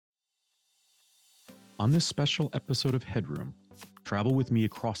On this special episode of Headroom, travel with me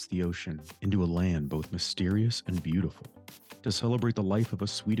across the ocean into a land both mysterious and beautiful to celebrate the life of a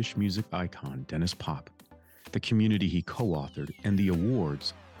Swedish music icon, Denniz Pop, the community he co-authored, and the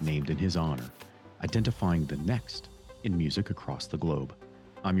awards named in his honor, identifying the next in music across the globe.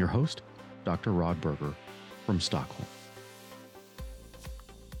 I'm your host, Dr. Rod Berger from Stockholm.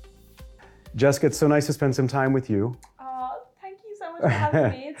 Jessica, it's so nice to spend some time with you. Oh, thank you so much for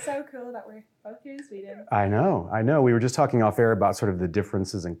having me. It's so cool that we're both here in Sweden. I know. We were just talking off air about sort of the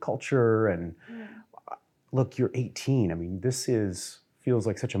differences in culture and look, you're 18. I mean, feels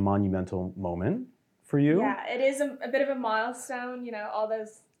like such a monumental moment for you. Yeah, it is a bit of a milestone, you know, all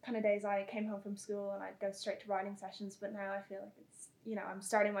those kind of days I came home from school and I'd go straight to writing sessions, but now I feel like it's, you know, I'm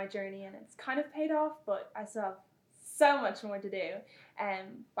starting my journey and it's kind of paid off, but I still have so much more to do.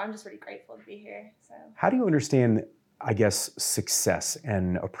 But I'm just really grateful to be here. So how do you understand, I guess, success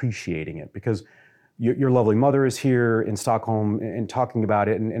and appreciating it? Because your lovely mother is here in Stockholm and talking about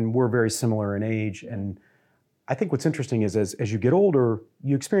it, and we're very similar in age. And I think what's interesting is as you get older,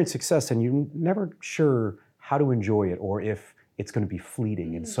 you experience success and you're never sure how to enjoy it or if it's going to be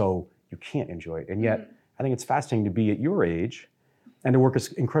fleeting, and so you can't enjoy it. And yet, I think it's fascinating to be at your age and to work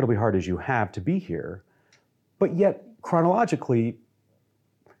as incredibly hard as you have to be here. But yet, chronologically,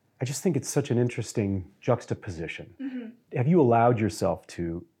 I just think it's such an interesting juxtaposition. Have you allowed yourself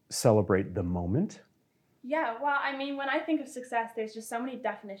to celebrate the moment? Yeah, well, I mean, when I think of success, there's just so many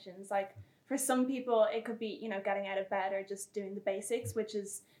definitions. Like, for some people, it could be, you know, getting out of bed or just doing the basics, which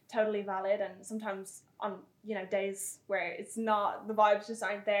is totally valid. And sometimes on, you know, days where it's not, the vibes just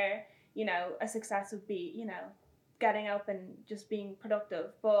aren't there, you know, a success would be, you know, getting up and just being productive.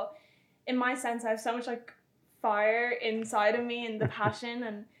 But in my sense, I have so much like fire inside of me and the passion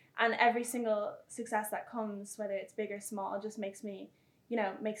and every single success that comes, whether it's big or small, just makes me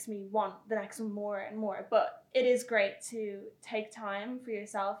want the next one more and more. But it is great to take time for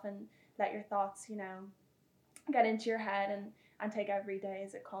yourself and let your thoughts, you know, get into your head and take every day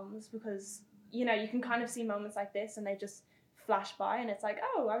as it comes, because, you know, you can kind of see moments like this and they just flash by and it's like,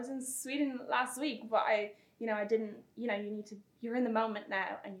 oh, I was in Sweden last week, but I didn't, you know, you're in the moment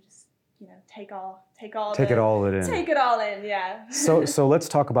now and you just, you know, take it all in, yeah. So let's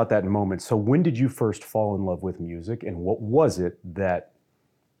talk about that moment. So when did you first fall in love with music, and what was it that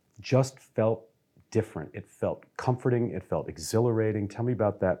just felt different? It felt comforting, it felt exhilarating. Tell me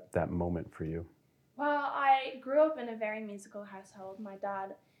about that moment for you. Well, I grew up in a very musical household. My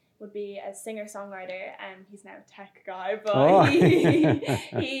dad would be a singer-songwriter, and he's now a tech guy, but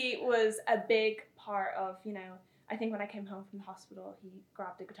he was a big part of, you know, I think when I came home from the hospital, he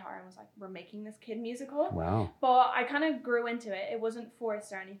grabbed a guitar and was like, we're making this kid musical. Wow. But I kind of grew into it. It wasn't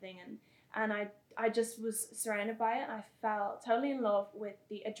forced or anything. And I just was surrounded by it. And I fell totally in love with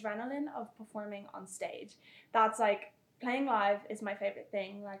the adrenaline of performing on stage. That's like, playing live is my favorite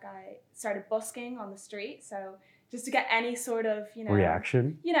thing. Like, I started busking on the street. So just to get any sort of, you know,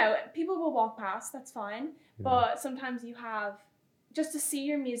 reaction. You know, people will walk past, that's fine. Yeah. But sometimes you have, just to see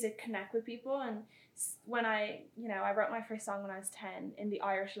your music connect with people. And when I wrote my first song when I was 10 in the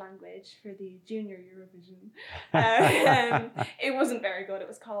Irish language for the Junior Eurovision. It wasn't very good. It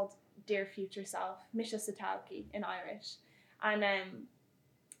was called Dear Future Self, Misha Satavki in Irish. And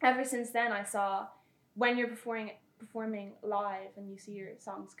ever since then, I saw when you're performing live and you see your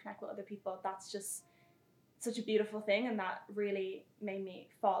songs connect with other people, that's just such a beautiful thing. And that really made me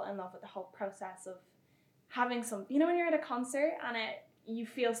fall in love with the whole process of having some, you know, when you're at a concert and you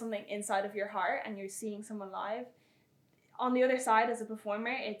feel something inside of your heart and you're seeing someone live, on the other side as a performer,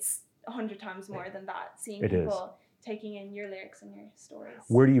 it's 100 times more than that, seeing people taking in your lyrics and your stories.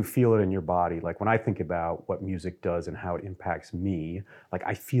 Where do you feel it in your body? Like, when I think about what music does and how it impacts me, like,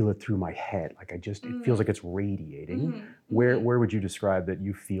 I feel it through my head. Like, it feels like it's radiating. Where would you describe that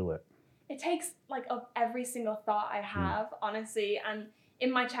you feel it? It takes like up every single thought I have, honestly, and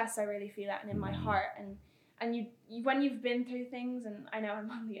in my chest I really feel that, and in my heart, and you when you've been through things, and I know I'm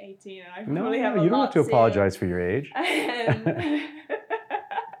only 18 and I probably have a lot. You don't have to apologize for your age.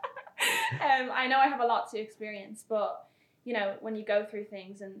 I know I have a lot to experience, but, you know, when you go through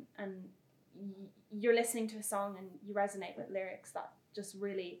things and you're listening to a song and you resonate with lyrics that just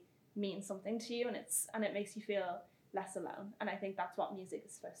really mean something to you, and it makes you feel less alone. And I think that's what music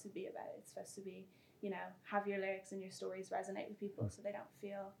is supposed to be about. It's supposed to be, you know, have your lyrics and your stories resonate with people so they don't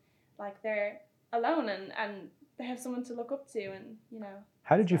feel like they're alone and they have someone to look up to, and, you know.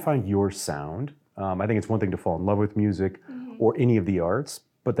 How did you find your sound? I think it's one thing to fall in love with music or any of the arts,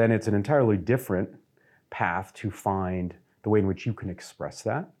 but then it's an entirely different path to find the way in which you can express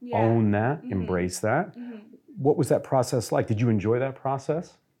that, own that, embrace that. What was that process like? Did you enjoy that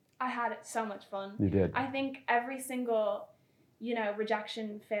process? I had so much fun. You did. I think every single, you know,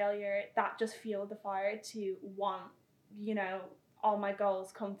 rejection, failure, that just fueled the fire to want, you know, all my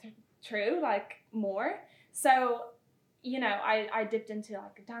goals come true, like more. So, you know, I dipped into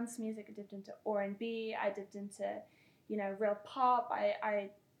like dance music, I dipped into R&B, I dipped into, you know, real pop. I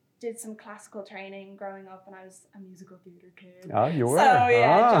did some classical training growing up, and I was a musical theatre kid. Oh, you were? So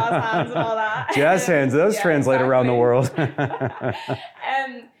yeah, jazz hands and all that. Jazz hands, those translate around the world.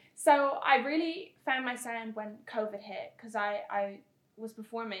 So I really found my sound when COVID hit, because I was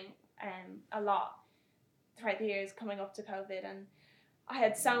performing a lot throughout the years coming up to COVID, and I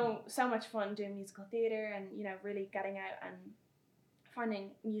had so much fun doing musical theatre and, you know, really getting out and finding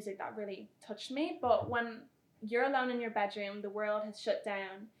music that really touched me. But when you're alone in your bedroom, the world has shut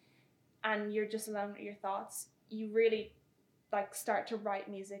down, and you're just alone with your thoughts, you really like start to write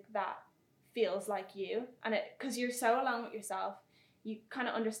music that feels like you, and it, because you're so alone with yourself, you kind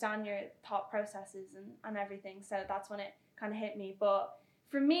of understand your thought processes and everything. So that's when it kind of hit me. But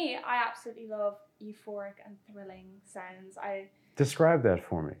for me, I absolutely love euphoric and thrilling sounds. Describe that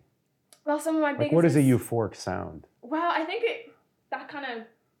for me. Well, some of my biggest... What is a euphoric sound? Well, I think that kind of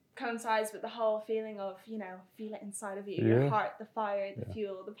coincides with the whole feeling of, you know, feel it inside of you, your heart, the fire, the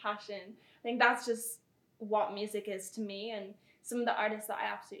fuel, the passion. I think that's just what music is to me. And some of the artists that I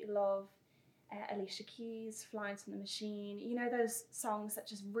absolutely love, Alicia Keys, Florence and the Machine, you know, those songs that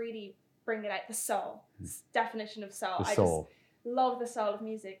just really bring it out, the soul, definition of soul. The soul. I just love the soul of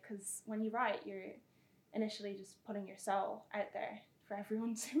music, because when you write, you're initially just putting your soul out there for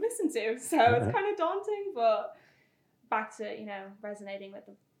everyone to listen to. So it's kind of daunting, but back to, you know, resonating with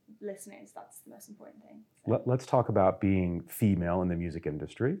the listeners, that's the most important thing. So. Let's talk about being female in the music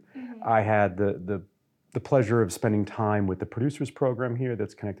industry. I had the pleasure of spending time with the producers program here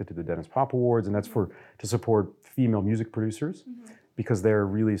that's connected to the Denniz Pop Awards, and that's to support female music producers, because they're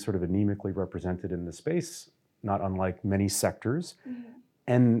really sort of anemically represented in the space, not unlike many sectors.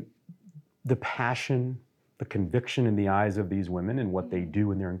 And the passion, the conviction in the eyes of these women and what they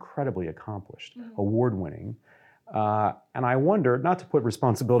do, and they're incredibly accomplished, award-winning. And I wonder, not to put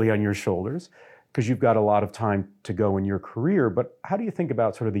responsibility on your shoulders, because you've got a lot of time to go in your career, but how do you think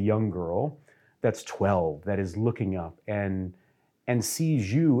about sort of the young girl that's 12, that is looking up and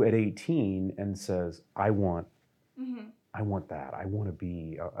sees you at 18 and says, I want that. I want to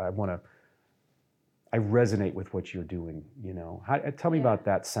be, I resonate with what you're doing, you know. Tell me about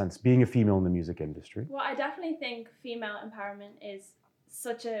that sense, being a female in the music industry. Well, I definitely think female empowerment is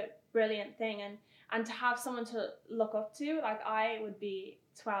such a brilliant thing, and to have someone to look up to, like I would be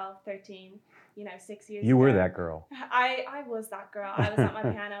 12, 13, you know, 6 years You ago. were that girl. I was that girl. I was at my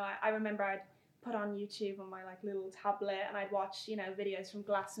piano. I remember I'd put on YouTube on my like little tablet, and I'd watch, you know, videos from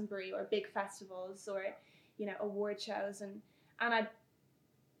Glastonbury or big festivals or, you know, award shows, and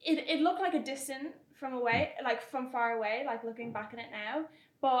it looked like a distant from far away, like looking back at it now.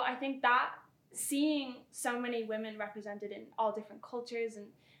 But I think that seeing so many women represented in all different cultures and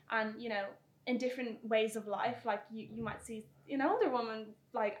you know, in different ways of life, like you might see an older woman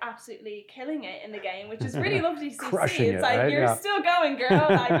like absolutely killing it in the game, which is really lovely to see. It's like, right? You're still going, girl.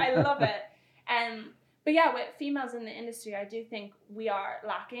 Like, I love it. But yeah, with females in the industry, I do think we are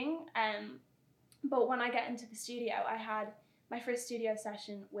lacking. But when I get into the studio, I had my first studio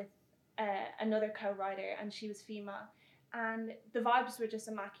session with another co-writer, and she was female, and the vibes were just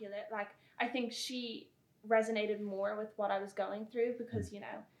immaculate. Like, I think she resonated more with what I was going through, because, you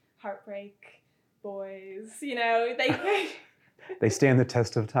know, heartbreak, boys, you know, they stand the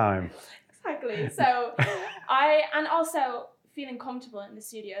test of time. Exactly. So and also feeling comfortable in the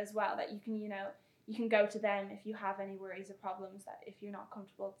studio as well, that you can, you know, you can go to them if you have any worries or problems, that if you're not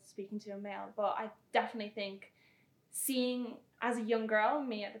comfortable speaking to a male. But I definitely think seeing, as a young girl,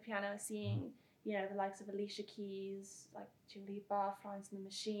 me at the piano, seeing, you know, the likes of Alicia Keys, like Julipa, Florence and the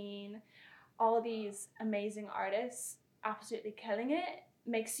Machine, all these amazing artists absolutely killing it,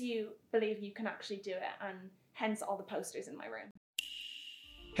 makes you believe you can actually do it, and hence all the posters in my room.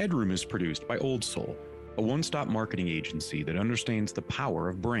 Headroom is produced by Old Soul, a one-stop marketing agency that understands the power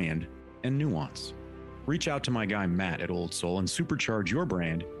of brand and nuance. Reach out to my guy Matt at Old Soul and supercharge your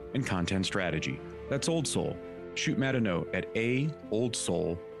brand and content strategy. That's Old Soul. Shoot Matt a note at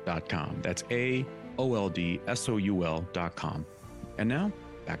aoldsoul.com. That's AOLDSOUL.com. And now,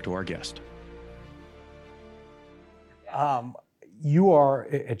 back to our guest. You are,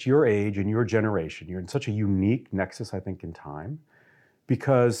 at your age and your generation, you're in such a unique nexus, I think, in time,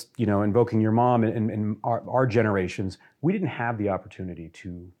 because, you know, invoking your mom and our generations, we didn't have the opportunity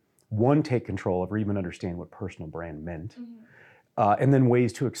to, one, take control of or even understand what personal brand meant, and then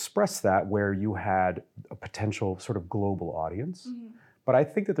ways to express that where you had a potential sort of global audience, but I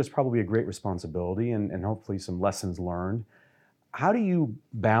think that there's probably a great responsibility and hopefully some lessons learned. How do you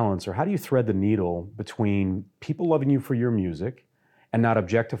balance, or how do you thread the needle between people loving you for your music and not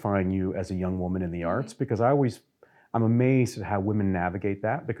objectifying you as a young woman in the arts? Because I'm amazed at how women navigate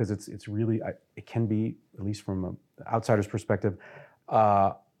that, because it's really, it can be, at least from an outsider's perspective,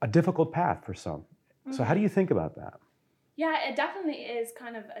 a difficult path for some. So how do you think about that? Yeah, it definitely is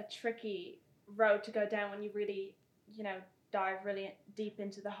kind of a tricky road to go down when you really, dive really deep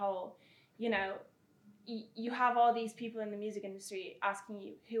into the whole, you have all these people in the music industry asking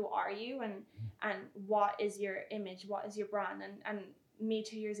you, who are you, and what is your image, what is your brand? And me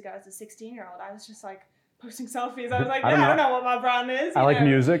 2 years ago as a 16-year-old, I was just like posting selfies. I was like, I don't know what my brand is. I like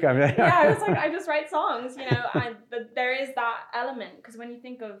music. I mean, yeah, I was like, I just write songs, but there is that element, because when you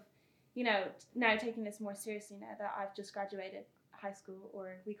think of, now taking this more seriously, now that I've just graduated high school,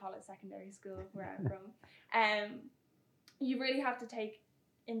 or we call it secondary school where I'm from, you really have to take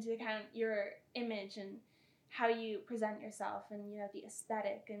into account your image and how you present yourself, and the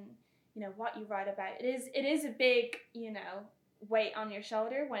aesthetic, and what you write about. It is a big weight on your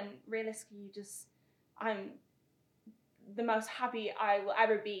shoulder, when realistically I'm the most happy I will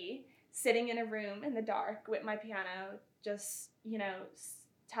ever be sitting in a room in the dark with my piano, just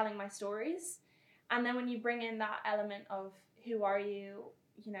telling my stories. And then when you bring in that element of who are you,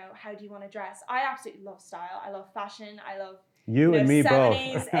 how do you want to dress? I absolutely love style. I love fashion. I love you and me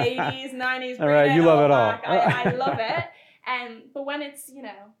 70s, both. 80s, 90s. All right, you love it all. I love it. But when it's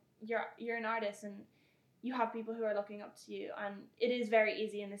you're an artist and you have people who are looking up to you, and it is very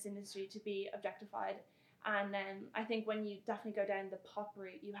easy in this industry to be objectified. And I think when you definitely go down the pop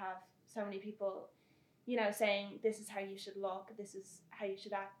route, you have so many people, saying this is how you should look, this is how you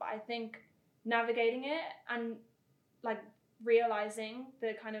should act. But I think navigating it and like realizing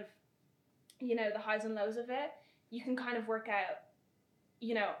the kind of, the highs and lows of it, you can kind of work out,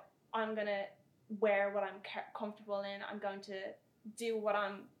 I'm going to wear what I'm comfortable in. I'm going to do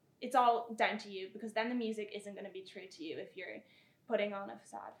it's all down to you, because then the music isn't going to be true to you if you're putting on a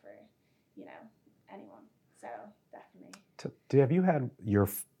facade for, anyone. So definitely. Have you had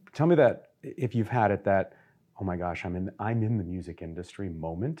tell me that if you've had it, that, oh my gosh, I'm in the music industry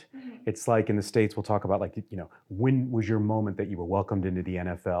moment. It's like in the States, we'll talk about like, when was your moment that you were welcomed into the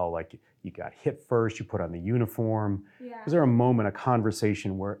NFL? Like you got hit first, you put on the uniform. Yeah. Was there a moment, a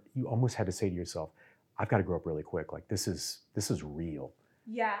conversation where you almost had to say to yourself, I've got to grow up really quick. Like this is real.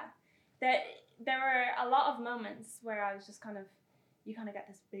 Yeah. There were a lot of moments where I was just you kind of get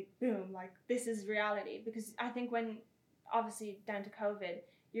this big boom, like this is reality. Because I think when, obviously down to COVID,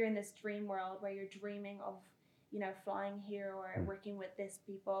 you're in this dream world where you're dreaming of, flying here or working with this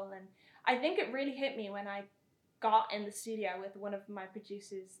people. And I think it really hit me when I got in the studio with one of my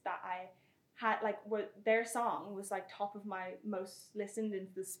producers that I had, their song was like top of my most listened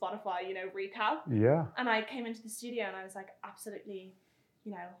into the Spotify, recap. Yeah. And I came into the studio and I was like, absolutely,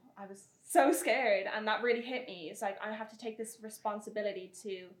 I was so scared, and that really hit me. It's like, I have to take this responsibility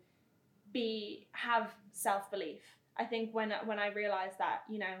to have self-belief. I think when I realized that,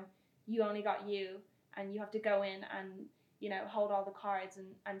 you only got you, and you have to go in and, hold all the cards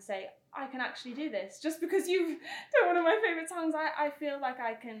and say, I can actually do this. Just because you've done one of my favorite songs, I feel like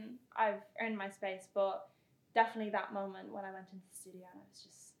I've earned my space. But definitely that moment when I went into the studio, and I was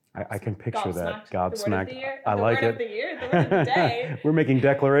just, I can picture that. Gobsmacked. I like it. The word of the year, the word of the day. We're making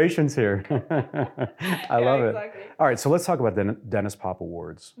declarations here. I love it. Exactly. All right, so let's talk about the Denniz Pop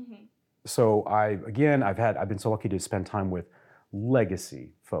Awards. So I've been so lucky to spend time with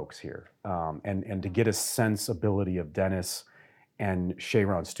legacy folks here, and to get a sensibility of Denniz and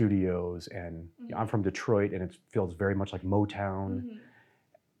Cheiron Studios, and I'm from Detroit, and it feels very much like Motown.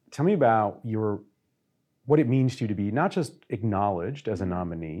 Tell me about what it means to you to be not just acknowledged as a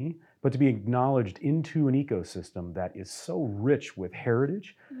nominee, but to be acknowledged into an ecosystem that is so rich with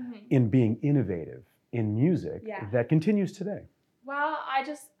heritage in being innovative in music that continues today. Well, I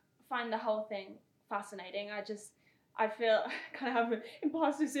just find the whole thing fascinating. I feel kind of have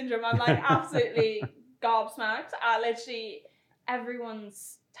imposter syndrome. I'm like absolutely gobsmacked at literally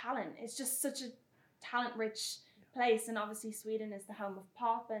everyone's talent. It's just such a talent-rich place, and obviously Sweden is the home of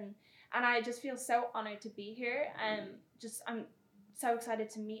pop, and I just feel so honored to be here. I'm so excited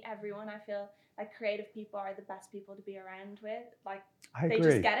to meet everyone. I feel like creative people are the best people to be around with. Like they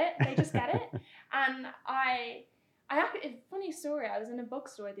just get it. They just get it. And a funny story. I was in a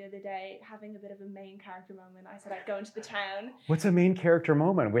bookstore the other day having a bit of a main character moment. I said I'd go into the town. What's a main character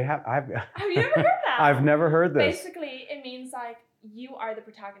moment? Have you ever heard that? I've never heard this. Basically, it means like you are the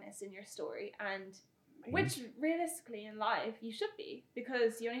protagonist in your story, and which realistically in life you should be,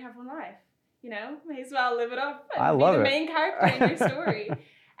 because you only have one life. may as well live it up I and love be the it. main character in your story.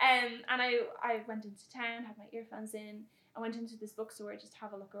 And I went into town, had my earphones in. I went into this bookstore just to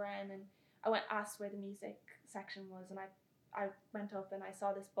have a look around, and I asked where the music section was, and I went up and I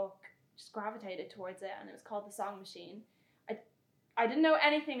saw this book, just gravitated towards it, and it was called The Song Machine. I didn't know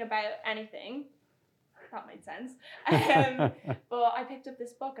anything about anything. That made sense. But I picked up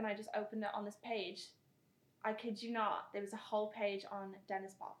this book and I just opened it on this page. I kid you not, there was a whole page on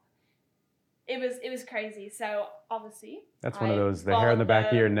Denniz Pop. It was crazy. So obviously, that's one of those, the hair on the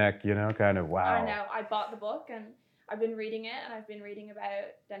back of your neck, kind of, wow. I know. I bought the book and I've been reading it, and I've been reading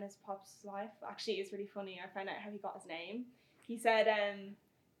about Denniz Pop's life. Actually, it's really funny. I found out how he got his name. He said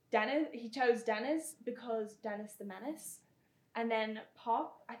he chose Denniz because Dennis the Menace. And then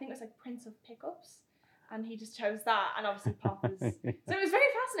Pop, I think it was like Prince of Pickups. And he just chose that. And obviously Pop was... So it was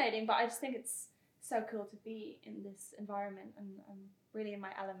very fascinating, but I just think it's so cool to be in this environment, and I'm really in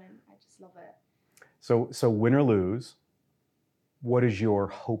my element. I just love it. So win or lose, what is your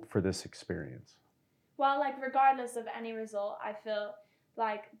hope for this experience? Well, like, regardless of any result, I feel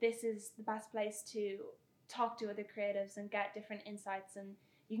like this is the best place to talk to other creatives and get different insights, and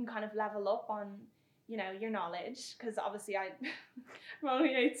you can kind of level up on, your knowledge, because obviously I'm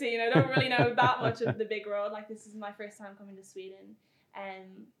only 18. I don't really know that much of the big world. Like, this is my first time coming to Sweden,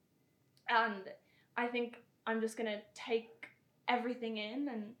 and I think I'm just gonna take everything in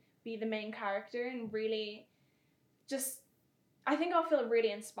and be the main character, and really just, I think I'll feel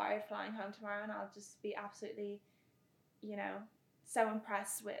really inspired flying home tomorrow, and I'll just be absolutely, so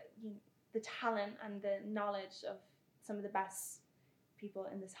impressed with the talent and the knowledge of some of the best people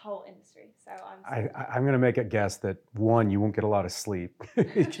in this whole industry. So I'm going to make a guess that, one, you won't get a lot of sleep.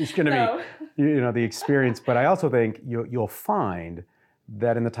 It's just going to be, the experience. But I also think you'll find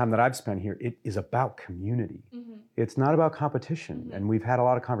that in the time that I've spent here, it is about community. Mm-hmm. It's not about competition. Mm-hmm. And we've had a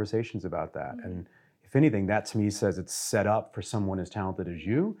lot of conversations about that. Mm-hmm. And if anything, that to me says it's set up for someone as talented as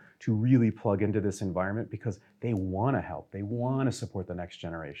you to really plug into this environment, because they want to help. They want to support the next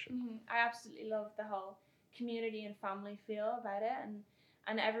generation. Mm-hmm. I absolutely love the whole community and family feel about it.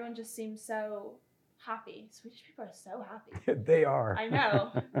 And everyone just seems so happy. Swedish people are so happy. They are. I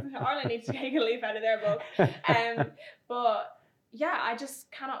know. Arlen needs to take a leaf out of their book. But yeah, I just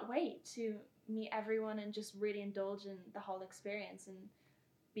cannot wait to meet everyone and just really indulge in the whole experience and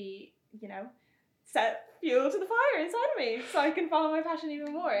be, set fuel to the fire inside of me so I can follow my passion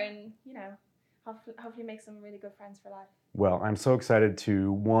even more and, hopefully make some really good friends for life. Well, I'm so excited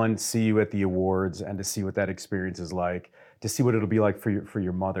to, one, see you at the awards and to see what that experience is like, to see what it'll be like for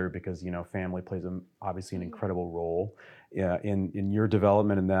your mother, because, family plays obviously an incredible role in your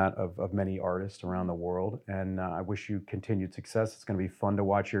development and that of many artists around the world. And I wish you continued success. It's going to be fun to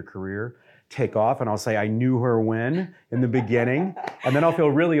watch your career take off. And I'll say, I knew her when in the beginning. And then I'll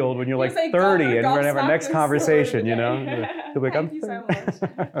feel really old when you're like 30 and we're going to have our next conversation, You'll be like, Thank you so much.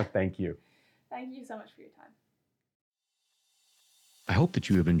 Thank you. Thank you so much for your time. I hope that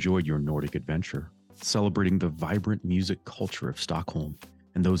you have enjoyed your Nordic adventure, celebrating the vibrant music culture of Stockholm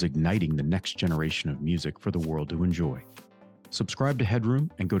and those igniting the next generation of music for the world to enjoy. Subscribe to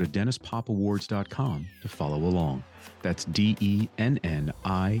Headroom and go to DennizPopAwards.com to follow along. That's DENNIZ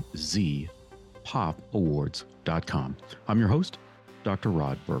popawards.com. I'm your host, Dr.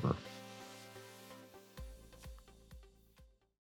 Rod Berger.